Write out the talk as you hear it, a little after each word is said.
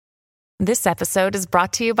This episode is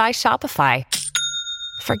brought to you by Shopify.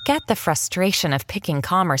 Forget the frustration of picking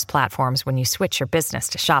commerce platforms when you switch your business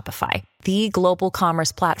to Shopify, the global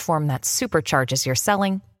commerce platform that supercharges your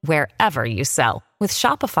selling wherever you sell. With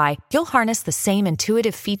Shopify, you'll harness the same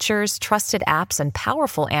intuitive features, trusted apps, and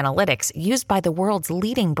powerful analytics used by the world's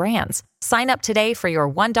leading brands. Sign up today for your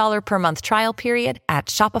 $1 per month trial period at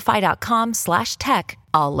shopify.com/tech,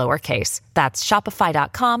 all lowercase. That's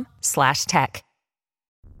shopify.com/tech.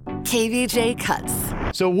 KVJ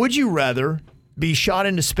Cuts. So would you rather be shot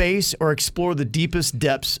into space or explore the deepest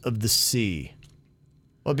depths of the sea?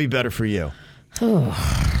 What'd be better for you?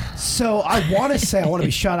 So I want to say I want to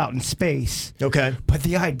be shot out in space. Okay. But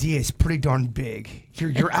the idea is pretty darn big.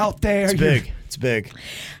 You're out there. It's big. It's big.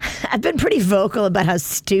 I've been pretty vocal about how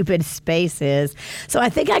stupid space is. So I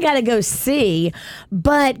think I got to go sea.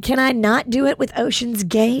 But can I not do it with Ocean's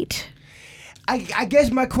Gate? I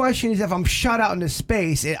guess my question is if I'm shot out into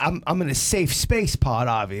space, I'm in a safe space pod,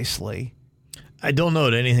 obviously. I don't know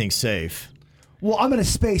that anything's safe. Well, I'm in a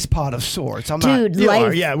space pod of sorts. Dude,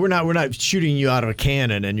 We're not shooting you out of a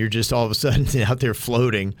cannon and you're just all of a sudden out there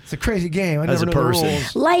floating. It's a crazy game. I as never a know person. the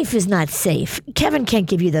rules. Life is not safe. Kevin can't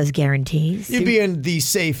give you those guarantees. You'd be in the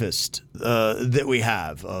safest that we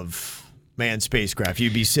have of manned spacecraft.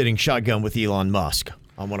 You'd be sitting shotgun with Elon Musk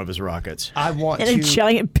on one of his rockets. I want in to. a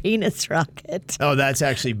giant penis rocket. Oh, that's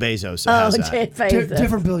actually Bezos.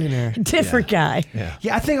 Different billionaire. Different guy.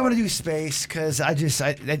 Yeah, I think I'm going to do space because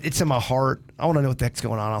it's in my heart. I want to know what the heck's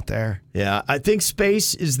going on out there. Yeah, I think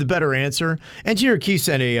space is the better answer. Engineer Keith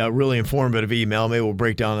sent a really informative email. Maybe we'll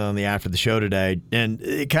break down on the after the show today. And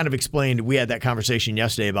it kind of explained, we had that conversation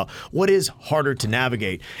yesterday about what is harder to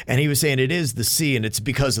navigate. And he was saying it is the sea, and it's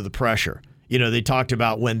because of the pressure. You know, they talked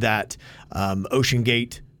about when that Ocean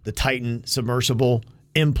Gate, the Titan submersible,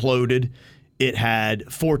 imploded. It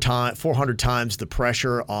had 400 times the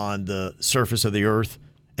pressure on the surface of the Earth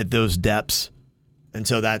at those depths. And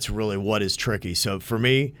so that's really what is tricky. So for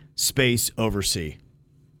me, space over sea.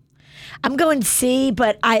 I'm going sea,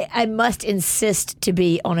 but I must insist to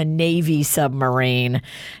be on a Navy submarine,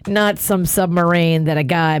 not some submarine that a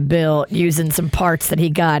guy built using some parts that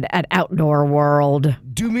he got at Outdoor World.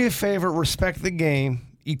 Do me a favor, respect the game.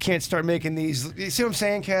 You can't start making these. You see what I'm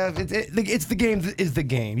saying, Kev? It's the game that is the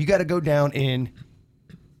game. You got to go down in.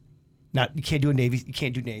 You can't do a Navy. You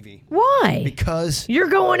can't do Navy. Why? Because you're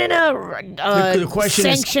going in a the question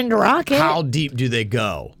sanctioned is, rocket. How deep do they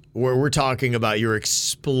go? Where we're talking about you're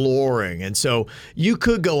exploring. And so you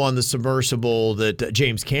could go on the submersible that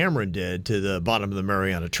James Cameron did to the bottom of the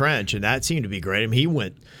Mariana Trench, and that seemed to be great. I mean, he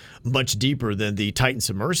went much deeper than the Titan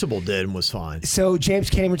submersible did and was fine. So James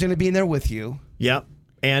Cameron's going to be in there with you. Yep.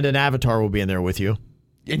 And an avatar will be in there with you.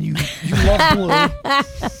 And you love blue.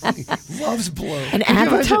 Loves blue. An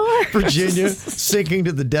avatar? Virginia sinking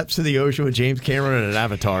to the depths of the ocean with James Cameron and an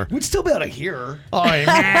avatar. We'd still be able to hear her. Oh,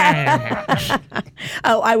 man.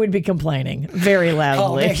 Oh, I would be complaining very loudly.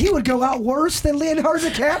 Oh, man, he would go out worse than Leonardo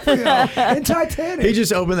DiCaprio in Titanic. He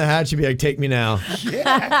just opened the hatch and be like, take me now.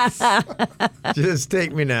 Yes. Just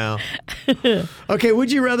take me now. Okay,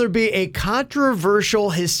 would you rather be a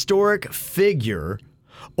controversial historic figure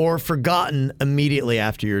or forgotten immediately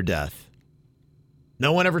after your death?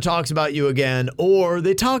 No one ever talks about you again, or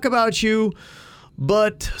they talk about you,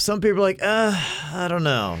 but some people are like, I don't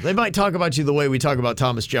know. They might talk about you the way we talk about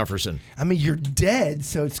Thomas Jefferson. I mean, you're dead,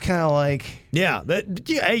 so it's kind of like... Yeah,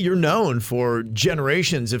 hey, you're known for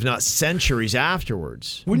generations, if not centuries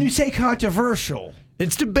afterwards. When you say controversial...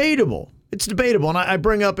 It's debatable. It's debatable. And I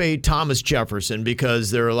bring up a Thomas Jefferson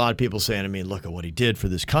because there are a lot of people saying, I mean, look at what he did for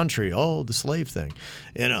this country. Oh, the slave thing.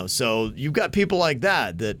 You know, so you've got people like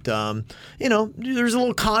that, you know, there's a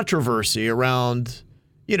little controversy around,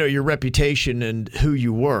 you know, your reputation and who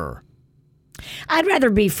you were. I'd rather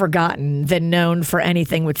be forgotten than known for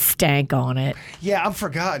anything with stank on it. Yeah, I'm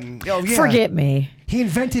forgotten. Oh, yeah. Forget me. He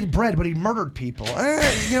invented bread, but he murdered people.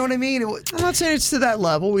 You know what I mean? I'm not saying it's to that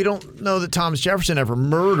level. We don't know that Thomas Jefferson ever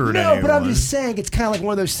murdered anyone. No, but I'm just saying it's kind of like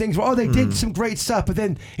one of those things where, they did some great stuff, but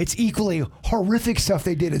then it's equally horrific stuff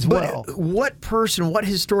they did as well. What person, what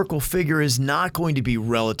historical figure is not going to be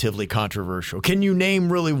relatively controversial? Can you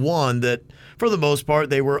name really one that, for the most part,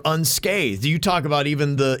 they were unscathed? You talk about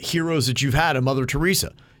even the heroes that you've had, Mother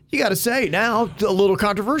Teresa. You got to say now, a little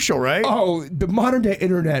controversial, right? Oh, the modern day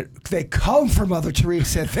internet, they come for Mother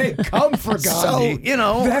Teresa. They come for Gandhi.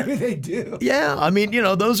 So, Maybe they do. Yeah, I mean,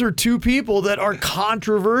 those are two people that are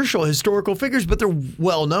controversial historical figures, but they're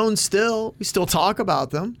well known still. We still talk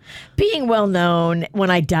about them. Being well known when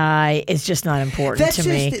I die is just not important to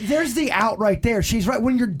me. There's the out right there. She's right.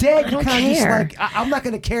 When you're dead, you're kind of just like, I'm not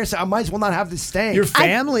going to care, so I might as well not have this stank. Your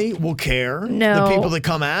family will care. No. The people that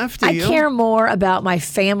come after you. I care more about my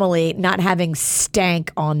family not having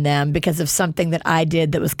stank on them because of something that I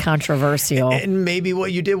did that was controversial. And maybe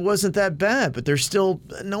what you did wasn't that bad, but there's still,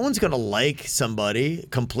 no one's going to like somebody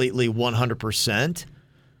completely 100%.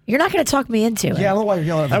 You're not going to talk me into it. Yeah, I don't know why you're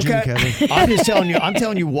yelling at Virginia, Kevin. I'm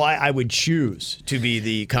telling you why I would choose to be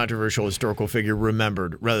the controversial historical figure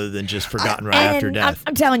remembered rather than just forgotten right after death.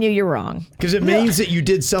 I'm telling you, you're wrong. Because it means that you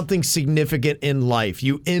did something significant in life.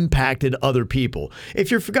 You impacted other people. If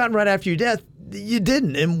you're forgotten right after your death, you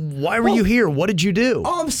didn't. And why were you here? What did you do?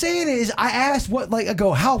 All I'm saying is, I asked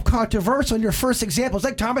how controversial in your first example. It's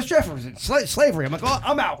like Thomas Jefferson, slavery. I'm like, oh,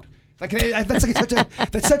 I'm out.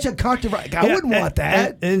 That's such a controversial. I wouldn't want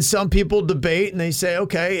that. And some people debate and they say,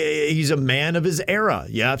 okay, he's a man of his era.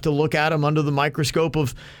 You have to look at him under the microscope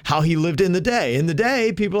of how he lived in the day. In the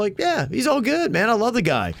day, people are like, yeah, he's all good, man. I love the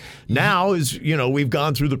guy. Now, as we've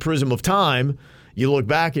gone through the prism of time, you look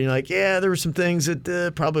back and you're like, yeah, there were some things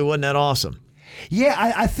that probably wasn't that awesome. Yeah,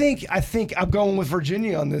 I think I'm going with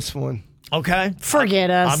Virginia on this one. Okay. Forget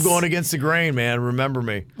us. I'm going against the grain, man. Remember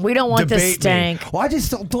me. We don't want this stank. Well, I just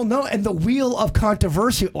don't know. And the wheel of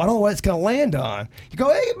controversy, I don't know what it's going to land on. You go,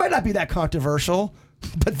 hey, it might not be that controversial.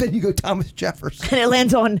 But then you go Thomas Jefferson. And it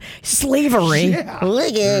lands on slavery. Yeah.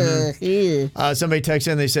 Somebody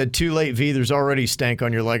texted in, they said, too late, V, there's already stank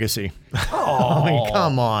on your legacy. Oh, I mean,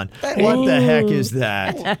 come on. What the heck is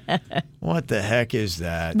that? What the heck is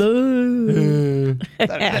that?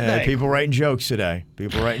 People writing jokes today.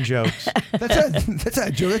 People writing jokes. That's not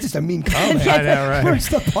a joke. That's just a mean comment. I know, right? Where's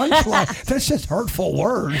the punchline? That's just hurtful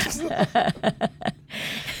words.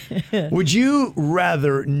 Would you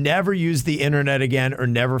rather never use the internet again or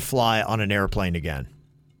never fly on an airplane again?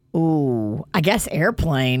 Ooh, I guess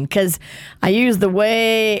airplane, because I use the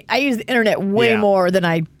internet way more than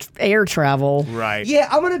I air travel. Right. Yeah,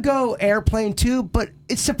 I'm gonna go airplane too, but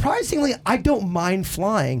it's surprisingly I don't mind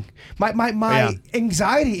flying. My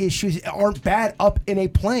anxiety issues aren't bad up in a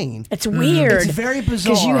plane. It's weird. It's very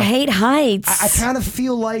bizarre because you hate heights. I kind of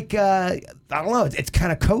feel like I don't know. It's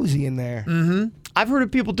kind of cozy in there. Mm-hmm. I've heard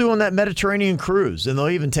of people doing that Mediterranean cruise, and they'll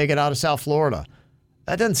even take it out of South Florida.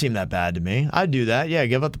 That doesn't seem that bad to me. I'd do that. Yeah,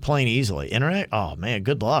 give up the plane easily. Internet? Oh, man,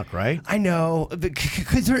 good luck, right? I know,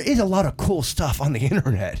 because there is a lot of cool stuff on the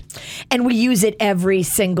internet. And we use it every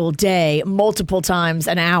single day, multiple times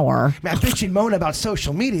an hour. I bitch and moan about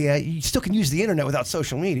social media. You still can use the internet without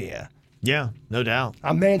social media. Yeah, no doubt.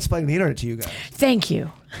 I'm mansplaining the internet to you guys. Thank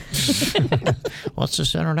you. What's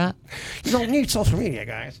this internet? You don't need social media,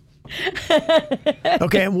 guys.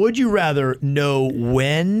 Okay, and would you rather know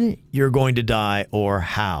when you're going to die or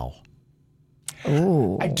how?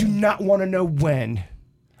 Ooh. I do not want to know when.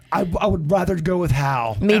 I would rather go with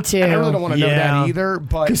how. Me too. I really don't want to know that either.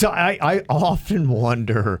 But because I often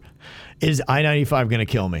wonder, is I-95 going to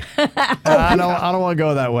kill me? I don't want to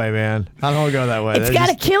go that way, man. I don't want to go that way. It's got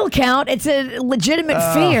a kill count. It's a legitimate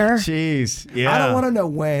fear. Jeez, yeah. I don't want to know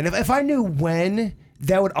when. If I knew when,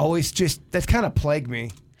 that would always that's kind of plague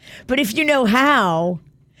me. But if you know how,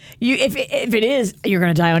 if it is you're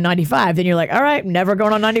going to die on 95, then you're like, all right, never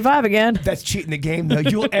going on 95 again. That's cheating the game, though.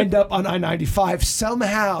 You'll end up on I-95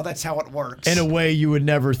 somehow. That's how it works. In a way you would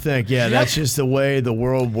never think. Yeah, that's just the way the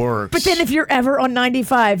world works. But then if you're ever on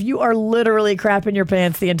 95, you are literally crapping your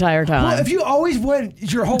pants the entire time. Well, if you always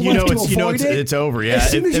went your whole life to avoid it, it's over. Yeah,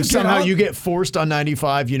 if somehow you get forced on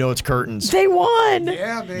 95, you know it's curtains. They won.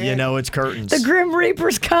 Yeah, man. You know it's curtains. The Grim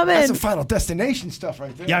Reaper's coming. That's some Final Destination stuff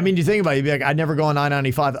right there. Yeah, I mean, you think about it, you'd be like, I'd never go on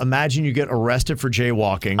I-95. Imagine you get arrested for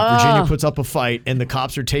jaywalking. Virginia puts up a fight, and the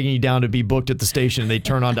cops are taking you down to be booked at the station, and they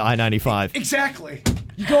turn on to I-95. Exactly.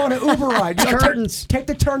 You go on an Uber ride. Curtains. Take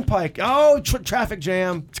the turnpike. Oh, traffic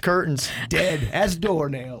jam. It's curtains. Dead as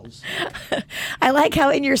doornails. I like how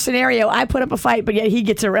in your scenario, I put up a fight, but yet he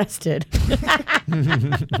gets arrested.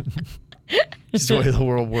 It's the way the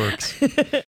world works.